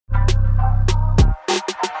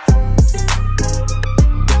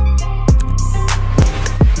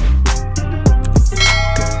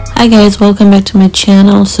Hi guys, welcome back to my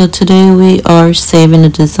channel. So today we are saving a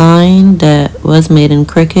design that was made in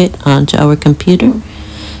Cricut onto our computer.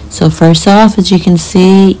 So first off, as you can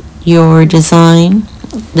see, your design,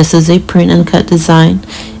 this is a print and cut design.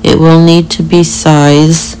 It will need to be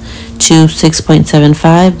sized to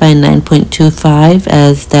 6.75 by 9.25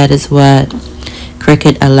 as that is what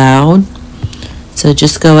Cricut allowed. So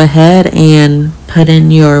just go ahead and put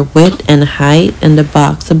in your width and height in the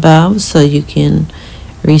box above so you can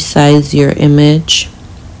resize your image.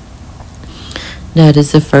 That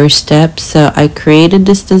is the first step. So I created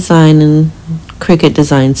this design in Cricut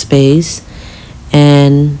Design Space,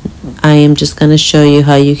 and I am just going to show you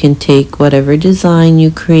how you can take whatever design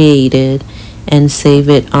you created and save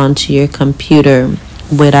it onto your computer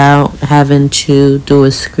without having to do a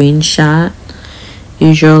screenshot.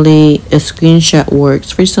 Usually a screenshot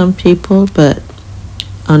works for some people, but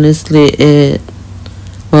honestly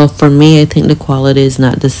well, for me, I think the quality is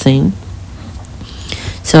not the same.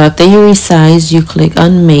 So after you resize, you click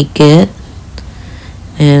on Make It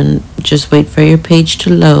and just wait for your page to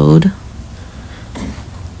load.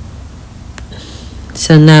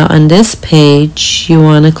 So now on this page, you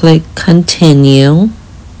want to click Continue.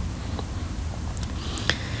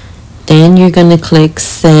 Then you're going to click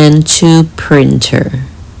Send to Printer.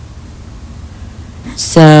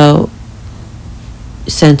 So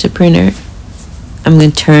Send to Printer. I'm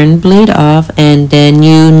going to turn bleed off, and then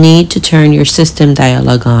you need to turn your system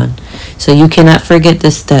dialog on. So you cannot forget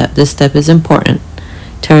this step. This step is important.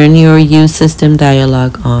 Turn your use system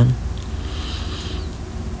dialog on.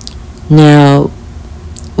 Now,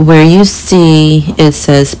 where you see it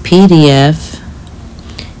says PDF,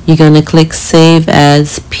 you're going to click Save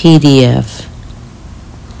as PDF.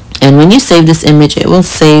 And when you save this image, it will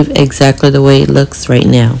save exactly the way it looks right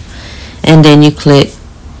now. And then you click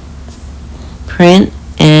Print,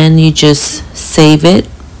 and you just save it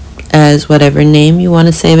as whatever name you want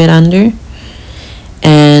to save it under.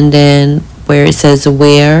 And then where it says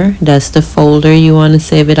Where, that's the folder you want to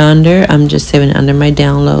save it under. I'm just saving it under my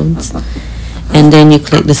downloads. And then you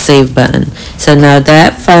click the Save button. So now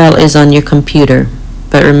that file is on your computer,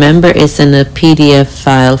 but remember it's in a PDF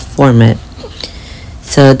file format.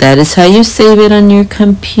 So that is how you save it on your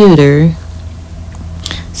computer.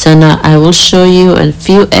 So now I will show you a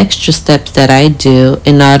few extra steps that I do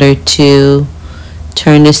in order to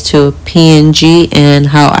turn this to a PNG, and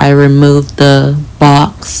how I remove the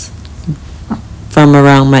box from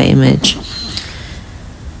around my image.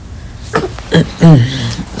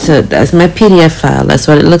 So that's my PDF file. That's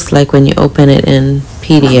what it looks like when you open it in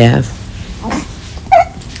PDF.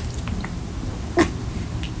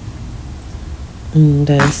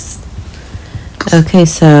 Okay,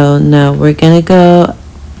 so now we're gonna go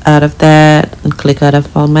out of that and click out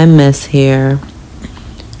of all my mess here.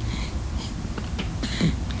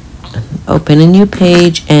 Open a new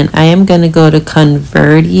page, and I am going to go to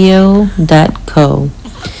convertio.co.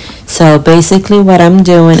 So basically what I'm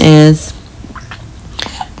doing is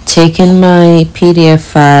taking my PDF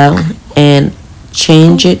file and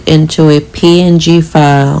change it into a PNG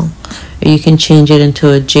file, or you can change it into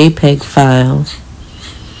a JPEG file.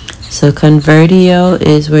 So Convertio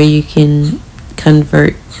is where you can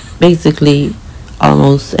convert basically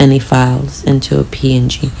almost any files into a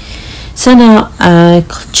PNG. So now I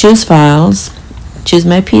choose files, choose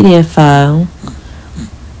my PDF file,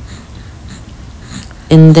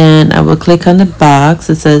 and then I will click on the box.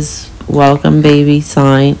 It says welcome baby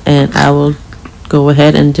sign, and I will go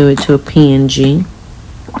ahead and do it to a PNG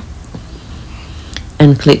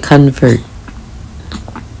and click convert.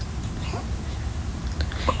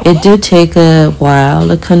 It do take a while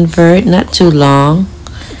to convert, not too long.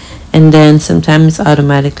 And then sometimes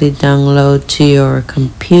automatically download to your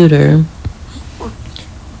computer,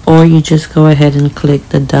 or you just go ahead and click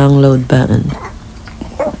the download button.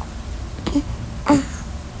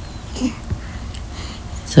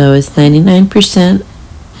 So it's 99%,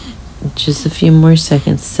 just a few more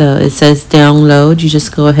seconds. So it says download, you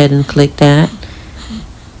just go ahead and click that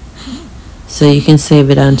so you can save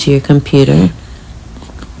it onto your computer.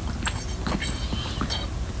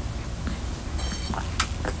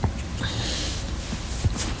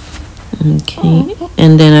 Okay,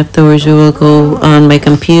 and then afterwards we will go on my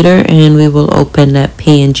computer and we will open that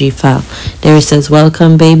PNG file. There it says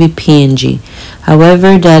welcome baby PNG.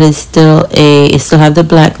 However, that is still it still have the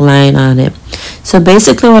black line on it. So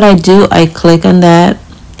basically what I do, I click on that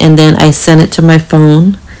and then I send it to my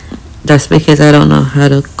phone. That's because I don't know how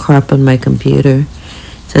to crop on my computer.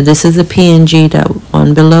 So this is a PNG, that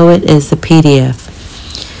one below it is the PDF.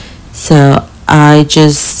 So I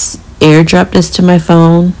just airdrop this to my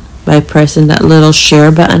phone by pressing that little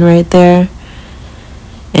share button right there,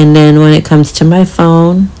 And then when it comes to my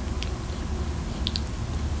phone,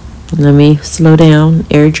 let me slow down,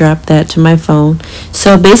 airdrop that to my phone.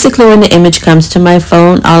 So basically when the image comes to my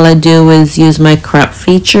phone, all I do is use my crop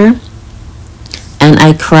feature and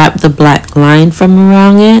I crop the black line from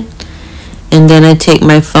around it, and then I take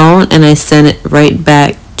my phone and I send it right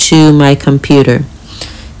back to my computer.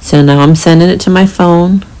 So now I'm sending it to my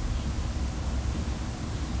phone.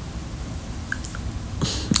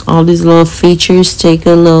 All these little features take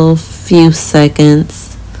a little few seconds.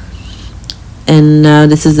 And now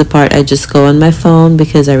this is the part I just go on my phone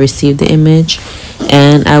because I received the image,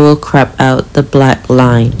 and I will crop out the black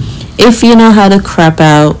line. If you know how to crop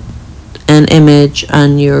out an image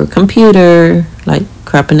on your computer, like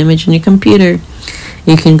crop an image on your computer,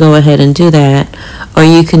 you can go ahead and do that. Or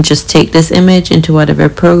you can just take this image into whatever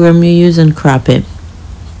program you use and crop it.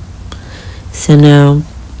 So now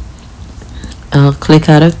I'll click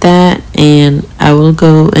out of that and I will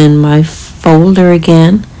go in my folder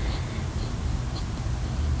again.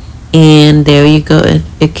 And there you go,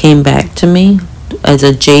 it came back to me as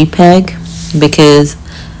a JPEG because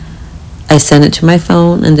I sent it to my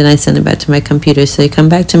phone and then I sent it back to my computer. So it come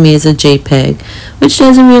back to me as a JPEG, which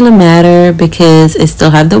doesn't really matter because it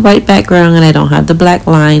still have the white background and I don't have the black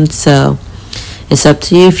line. So it's up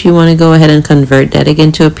to you if you want to go ahead and convert that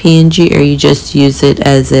again to a PNG, or you just use it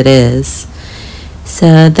as it is.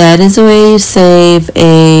 So that is the way you save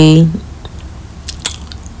a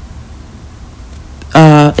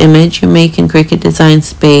image you make in Cricut Design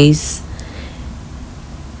Space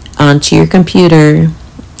onto your computer.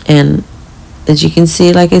 And as you can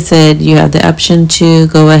see, like I said, you have the option to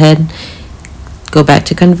go ahead, go back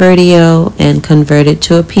to Convertio and convert it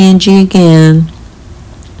to a PNG again,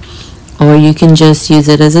 or you can just use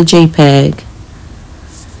it as a JPEG.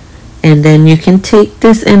 And then you can take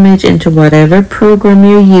this image into whatever program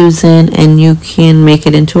you're using and you can make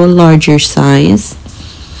it into a larger size.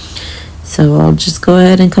 So I'll just go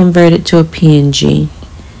ahead and convert it to a PNG.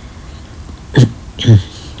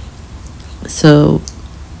 So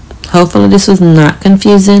hopefully this was not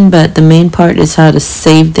confusing, but the main part is how to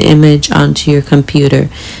save the image onto your computer.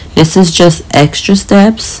 This is just extra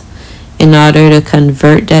steps in order to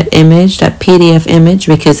convert that image, that PDF image,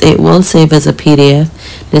 because it will save as a PDF.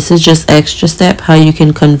 This is just extra step how you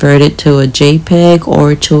can convert it to a JPEG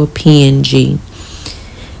or to a PNG.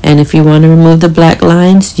 And if you want to remove the black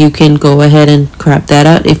lines, you can go ahead and crop that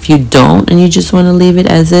out. If you don't and you just want to leave it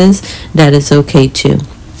as is, that is okay too.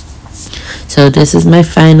 So this is my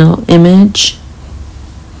final image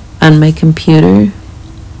on my computer.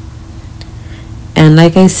 And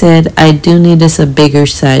like I said, I do need this a bigger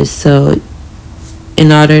size. So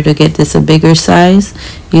in order to get this a bigger size,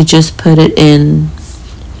 you just put it in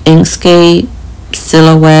Inkscape,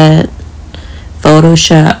 Silhouette,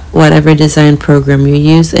 Photoshop, whatever design program you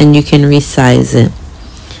use, and you can resize it.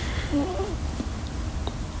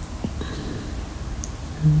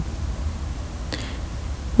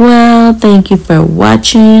 Well, thank you for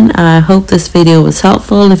watching. I hope this video was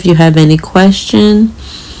helpful. If you have any question,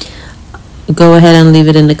 go ahead and leave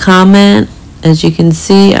it in the comment. As you can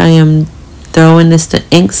see, I am throwing this to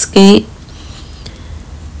Inkscape,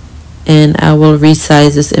 and I will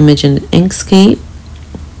resize this image in Inkscape.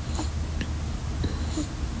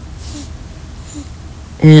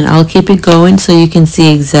 And I'll keep it going so you can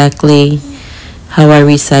see exactly how I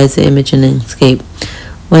resize the image in Inkscape.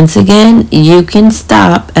 Once again, you can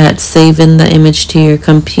stop at saving the image to your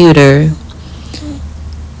computer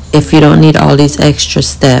if you don't need all these extra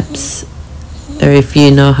steps, or if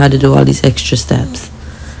you know how to do all these extra steps.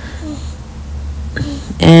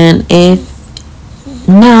 And if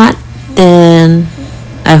not, then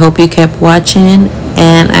I hope you kept watching,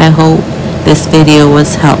 and I hope this video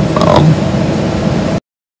was helpful.